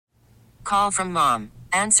call from mom.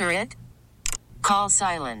 Answer it. Call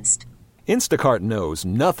silenced. Instacart knows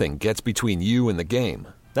nothing gets between you and the game.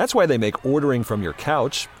 That's why they make ordering from your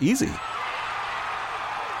couch easy.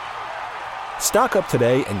 Stock up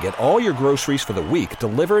today and get all your groceries for the week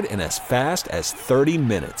delivered in as fast as 30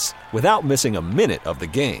 minutes without missing a minute of the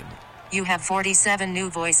game. You have 47 new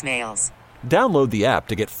voicemails. Download the app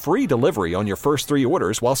to get free delivery on your first 3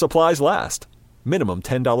 orders while supplies last. Minimum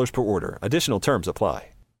 $10 per order. Additional terms apply.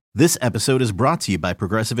 This episode is brought to you by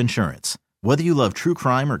Progressive Insurance. Whether you love true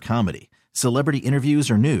crime or comedy, celebrity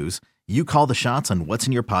interviews or news, you call the shots on what's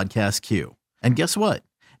in your podcast queue. And guess what?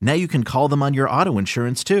 Now you can call them on your auto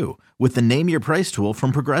insurance too with the Name Your Price tool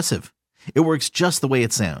from Progressive. It works just the way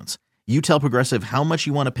it sounds. You tell Progressive how much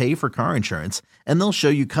you want to pay for car insurance, and they'll show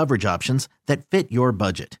you coverage options that fit your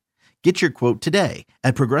budget. Get your quote today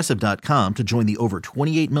at Progressive.com to join the over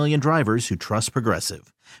 28 million drivers who trust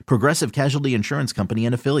Progressive. Progressive Casualty Insurance Company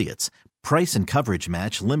and Affiliates. Price and coverage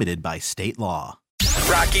match limited by state law.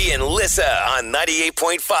 Rocky and Lissa on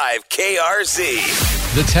 98.5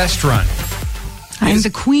 KRZ. The test run. I'm the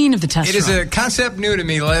queen of the test run. It is a concept new to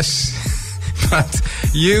me, Liz. But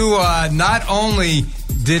you not only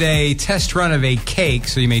did a test run of a cake,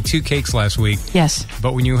 so you made 2 cakes last week. Yes.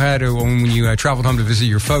 But when you traveled home to visit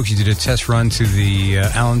your folks, you did a test run to the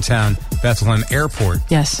Allentown Bethlehem Airport.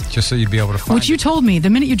 Yes. Just so you'd be able to find Which you told me,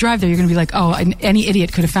 the minute you drive there, you're going to be like, oh, any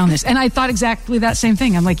idiot could have found this. And I thought exactly that same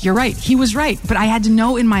thing. I'm like, you're right. He was right. But I had to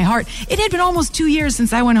know in my heart. It had been almost 2 years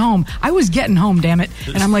since I went home. I was getting home, damn it.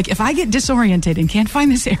 And I'm like, if I get disoriented and can't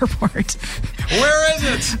find this airport. Where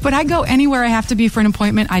is it? But I go anywhere I have to be for an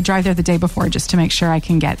appointment. I drive there the day before just to make sure I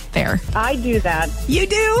can get there. I do that. You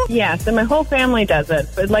do? Yes, and my whole family does it.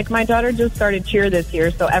 But like my daughter just started cheer this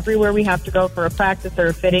year, so everywhere we have to go for a practice or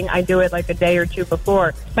a fitting, I do it like a day or two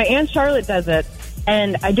before. My Aunt Charlotte does it,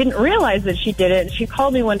 and I didn't realize that she did it. She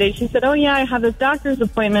called me one day. She said, oh, yeah, I have this doctor's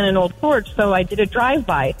appointment in Old Forge, so I did a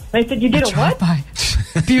drive-by. And I said, you did a what? Drive-by.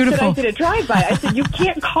 Beautiful. She said, I did a drive-by. I said, you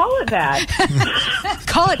can't call it that.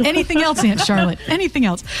 Call it anything else, Aunt Charlotte. Anything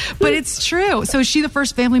else. But it's true. So is she the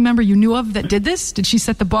first family member you knew of that did this? Did she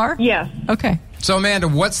set the bar? Yes. Okay. So, Amanda,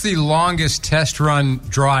 what's the longest test run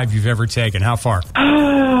drive you've ever taken? How far?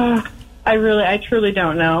 I truly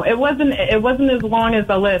don't know. It wasn't as long as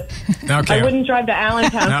the list. Okay. I wouldn't drive to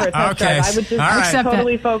Allentown for a test drive. I would just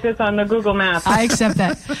totally focus on the Google Maps. I accept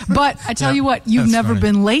that. But I tell you what, you've never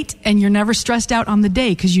been late and you're never stressed out on the day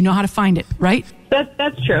because you know how to find it, right?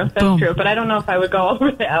 That's true. That's true. But I don't know if I would go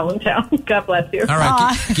over to Allentown. God bless you. All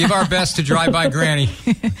right. Give our best to drive by Granny.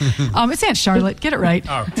 It's Aunt Charlotte. Get it right.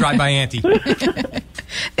 Oh, drive by Auntie.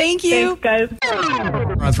 Thank you. Thanks,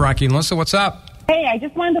 guys. With Rocky and Melissa, what's up? Hey, I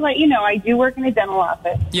just wanted to let you know I do work in a dental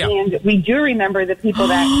office. Yeah. And we do remember the people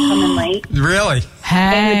that come in late. Really?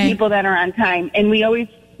 And the people that are on time. And we always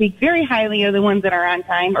speak very highly of the ones that are on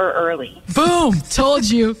time or early. Boom! Told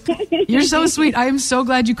you. You're so sweet. I am so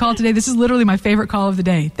glad you called today. This is literally my favorite call of the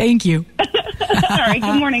day. Thank you. All right.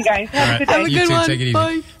 Good morning, guys. Have a good day. Have a good one. Take it easy.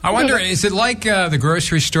 Bye. I wonder, is it like the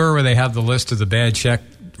grocery store where they have the list of the bad check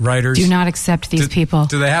writers? Do not accept these people.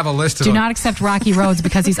 Do they have a list of Do them? not accept Rocky Rhodes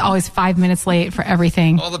because he's always 5 minutes late for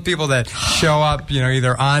everything. All the people that show up,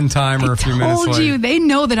 either on time or a few minutes late. I told you. They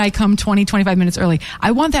know that I come 20, 25 minutes early.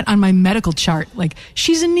 I want that on my medical chart. Like,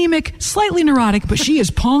 she's anemic, slightly neurotic, but she is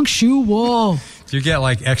punctual. Do you get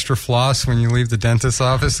like extra floss when you leave the dentist's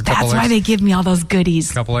office? That's why they give me all those goodies.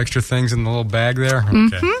 A couple extra things in the little bag there? Okay.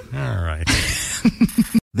 Mm-hmm. All right.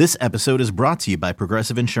 This episode is brought to you by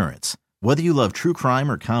Progressive Insurance. Whether you love true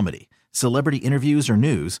crime or comedy, celebrity interviews or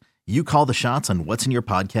news, you call the shots on what's in your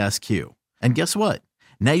podcast queue. And guess what?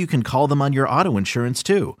 Now you can call them on your auto insurance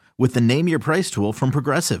too with the Name Your Price tool from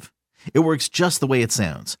Progressive. It works just the way it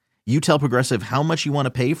sounds. You tell Progressive how much you want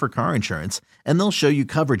to pay for car insurance, and they'll show you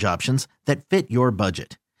coverage options that fit your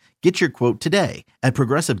budget. Get your quote today at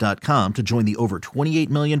Progressive.com to join the over 28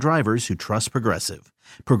 million drivers who trust Progressive.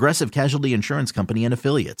 Progressive Casualty Insurance Company and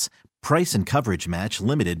Affiliates. Price and coverage match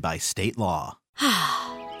limited by state law.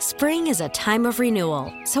 Spring is a time of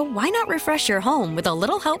renewal, so why not refresh your home with a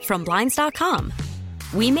little help from Blinds.com?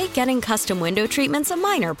 We make getting custom window treatments a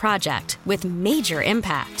minor project with major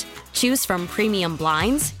impact. Choose from premium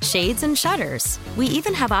blinds, shades, and shutters. We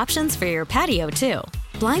even have options for your patio, too.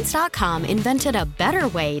 Blinds.com invented a better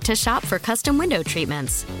way to shop for custom window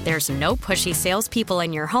treatments. There's no pushy salespeople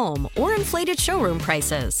in your home or inflated showroom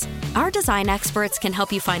prices. Our design experts can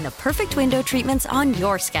help you find the perfect window treatments on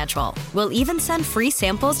your schedule. We'll even send free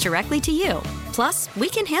samples directly to you. Plus, we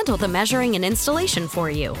can handle the measuring and installation for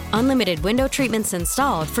you. Unlimited window treatments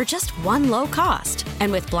installed for just one low cost. And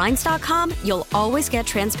with Blinds.com, you'll always get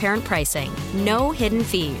transparent pricing. No hidden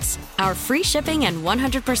fees. Our free shipping and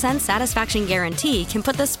 100% satisfaction guarantee can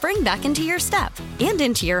put the spring back into your step and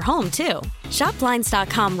into your home, too. Shop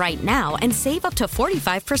Blinds.com right now and save up to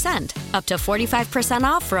 45%. Up to 45%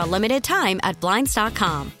 off for a limited time at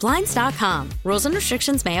Blinds.com. Blinds.com. Rules and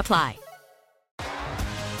restrictions may apply.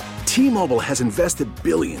 T-Mobile has invested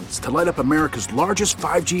billions to light up America's largest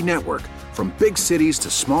 5G network, from big cities to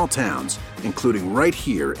small towns, including right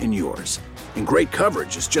here in yours. And great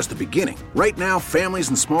coverage is just the beginning. Right now, families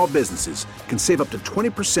and small businesses can save up to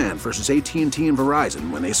 20% versus AT&T and Verizon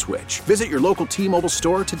when they switch. Visit your local T-Mobile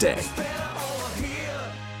store today.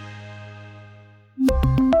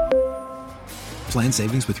 Plan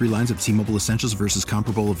savings with 3 lines of T-Mobile Essentials versus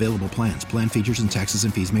comparable available plans. Plan features and taxes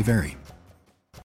and fees may vary.